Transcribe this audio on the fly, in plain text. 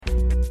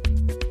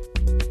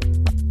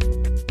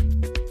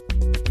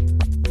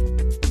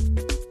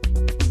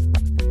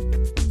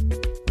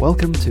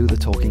Welcome to The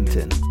Talking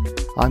Tin.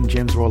 I'm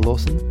James Royal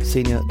Lawson,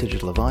 Senior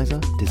Digital Advisor,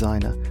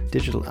 Designer,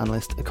 Digital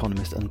Analyst,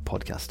 Economist and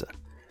Podcaster.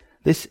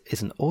 This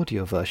is an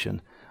audio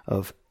version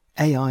of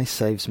AI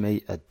Saves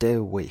Me a Day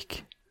a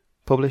Week,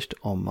 published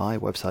on my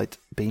website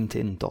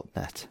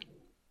beantin.net.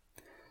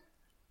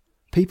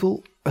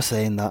 People are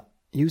saying that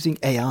using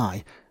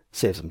AI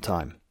saves them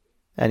time,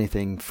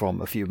 anything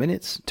from a few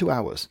minutes to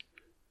hours,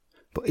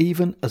 but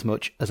even as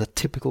much as a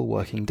typical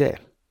working day.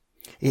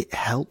 It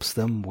helps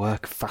them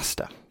work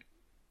faster.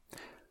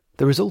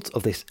 The result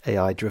of this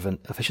AI-driven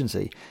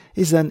efficiency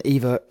is then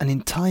either an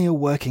entire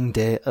working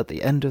day at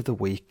the end of the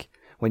week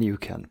when you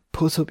can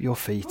put up your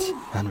feet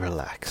and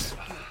relax,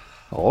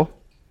 or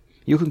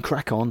you can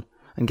crack on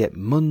and get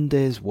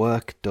Monday's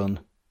work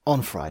done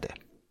on Friday.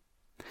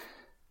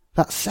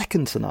 That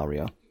second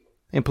scenario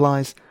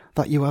implies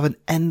that you have an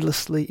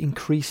endlessly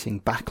increasing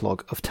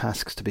backlog of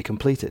tasks to be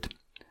completed.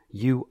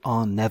 You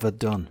are never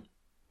done.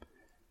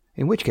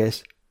 In which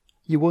case,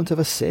 you won't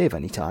ever save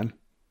any time,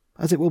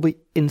 as it will be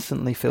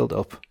instantly filled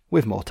up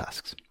with more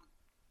tasks.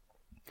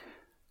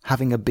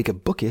 Having a bigger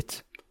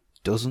bucket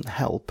doesn't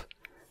help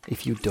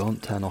if you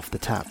don't turn off the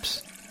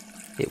taps.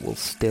 It will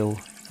still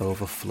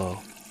overflow.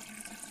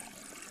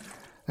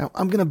 Now,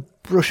 I'm going to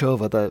brush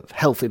over the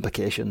health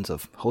implications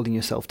of holding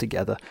yourself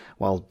together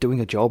while doing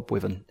a job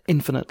with an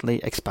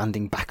infinitely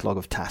expanding backlog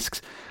of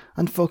tasks,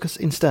 and focus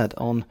instead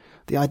on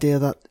the idea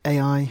that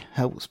AI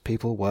helps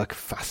people work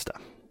faster.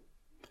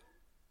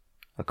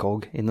 A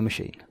cog in the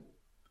machine.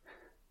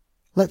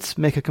 Let's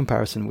make a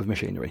comparison with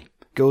machinery.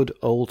 Good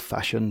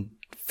old-fashioned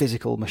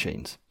physical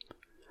machines.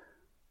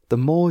 The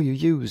more you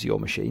use your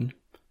machine,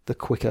 the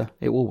quicker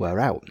it will wear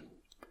out.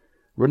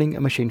 Running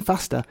a machine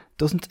faster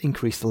doesn't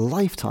increase the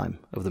lifetime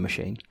of the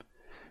machine.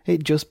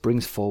 It just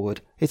brings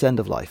forward its end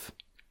of life,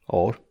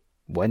 or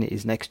when it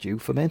is next due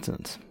for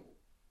maintenance.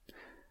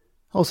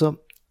 Also,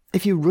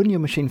 if you run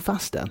your machine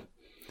faster,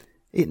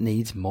 it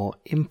needs more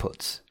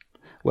inputs,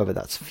 whether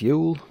that's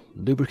fuel,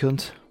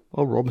 lubricant,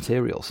 or raw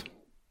materials.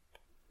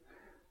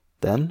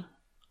 Then,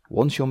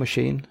 once your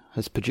machine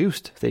has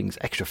produced things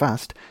extra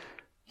fast,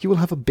 you will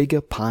have a bigger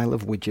pile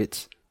of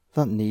widgets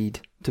that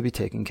need to be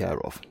taken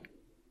care of.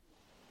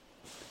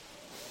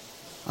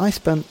 I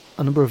spent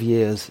a number of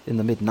years in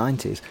the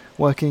mid-90s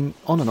working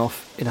on and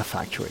off in a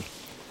factory,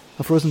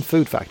 a frozen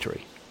food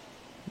factory.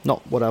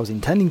 Not what I was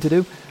intending to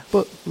do,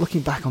 but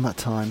looking back on that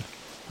time,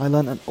 I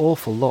learned an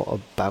awful lot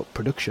about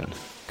production,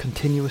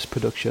 continuous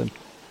production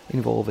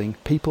involving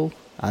people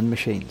and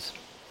machines.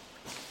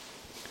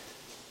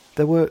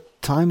 There were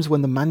times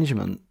when the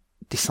management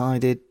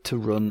decided to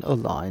run a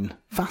line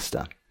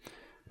faster,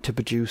 to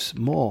produce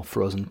more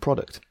frozen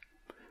product.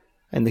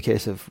 In the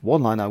case of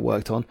one line I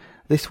worked on,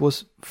 this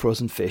was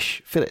frozen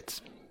fish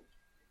fillets.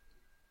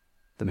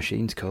 The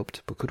machines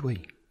coped, but could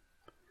we?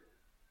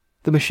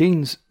 The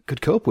machines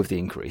could cope with the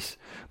increase,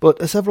 but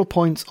at several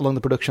points along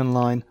the production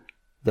line,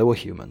 there were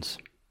humans,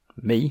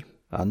 me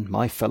and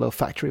my fellow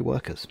factory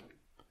workers.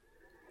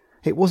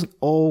 It wasn't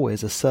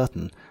always as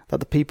certain that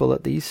the people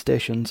at these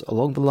stations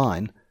along the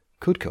line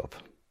could cope.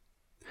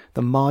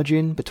 The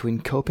margin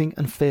between coping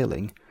and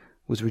failing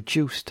was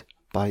reduced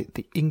by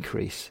the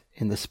increase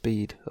in the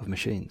speed of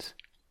machines.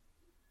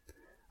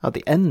 At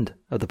the end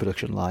of the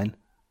production line,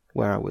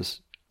 where I was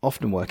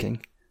often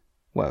working,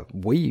 where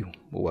we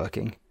were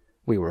working,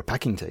 we were a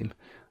packing team,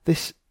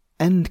 this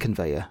end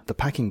conveyor, the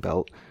packing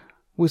belt,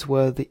 was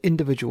where the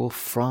individual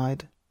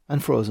fried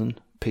and frozen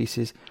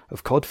pieces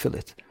of cod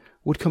fillet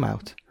would come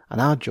out,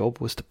 and our job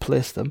was to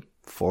place them,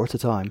 4 at a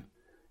time,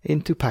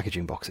 into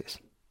packaging boxes.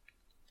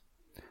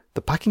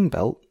 The packing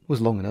belt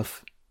was long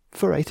enough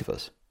for 8 of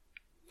us.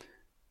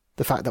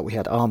 The fact that we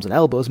had arms and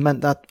elbows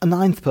meant that a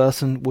 9th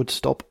person would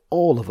stop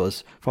all of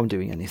us from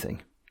doing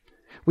anything.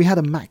 We had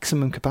a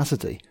maximum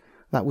capacity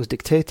that was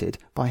dictated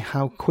by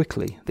how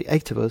quickly the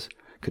 8 of us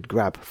could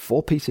grab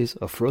 4 pieces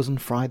of frozen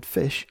fried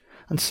fish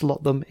and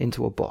slot them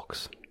into a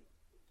box.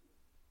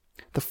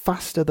 The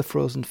faster the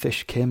frozen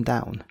fish came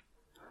down,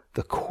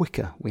 the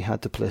quicker we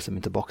had to place them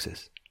into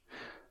boxes.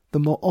 The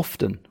more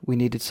often we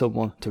needed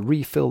someone to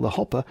refill the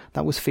hopper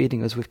that was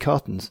feeding us with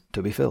cartons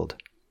to be filled.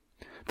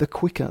 The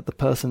quicker the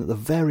person at the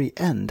very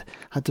end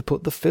had to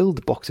put the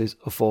filled boxes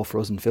of 4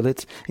 frozen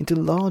fillets into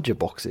larger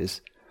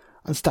boxes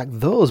and stack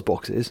those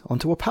boxes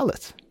onto a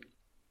pallet.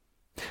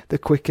 The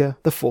quicker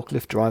the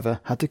forklift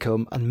driver had to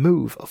come and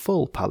move a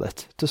full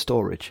pallet to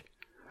storage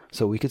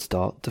so we could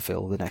start to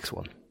fill the next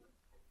one.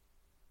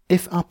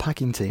 If our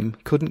packing team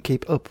couldn't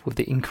keep up with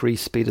the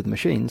increased speed of the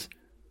machines,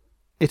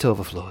 it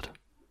overflowed.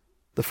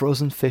 The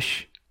frozen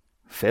fish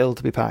failed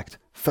to be packed,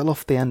 fell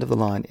off the end of the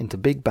line into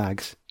big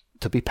bags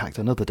to be packed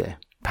another day,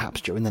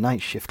 perhaps during the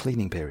night shift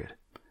cleaning period.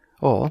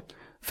 Or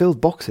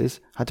filled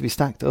boxes had to be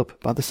stacked up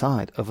by the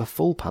side of a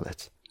full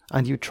pallet,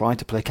 and you tried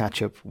to play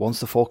catch-up once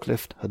the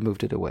forklift had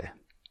moved it away.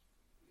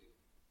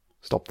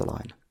 Stop the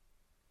line.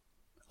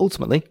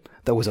 Ultimately,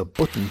 there was a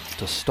button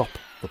to stop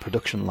the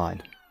production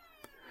line.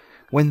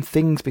 When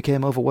things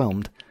became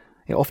overwhelmed,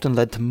 it often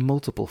led to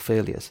multiple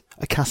failures.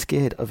 A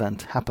cascade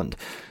event happened.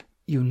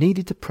 You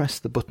needed to press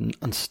the button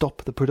and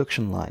stop the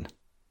production line.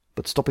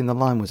 but stopping the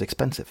line was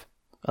expensive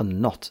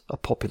and not a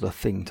popular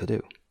thing to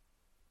do.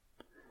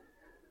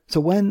 So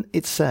when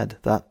it's said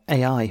that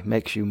AI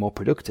makes you more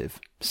productive,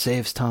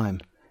 saves time,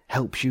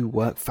 helps you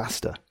work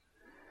faster,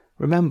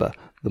 remember,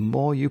 the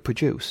more you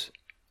produce,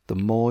 the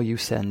more you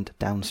send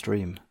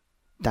downstream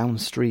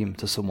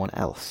to someone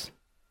else.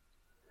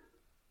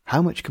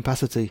 How much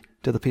capacity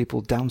do the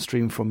people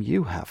downstream from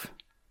you have?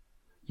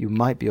 You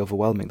might be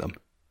overwhelming them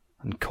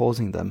and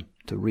causing them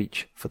to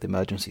reach for the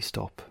emergency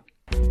stop.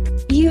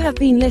 You have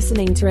been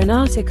listening to an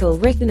article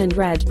written and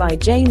read by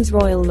James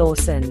Royal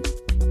Lawson.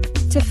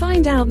 To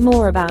find out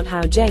more about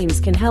how James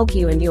can help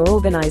you and your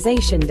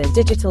organization do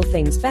digital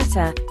things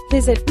better,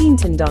 visit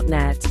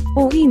beanton.net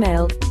or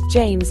email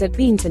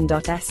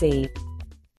james@beanton.se.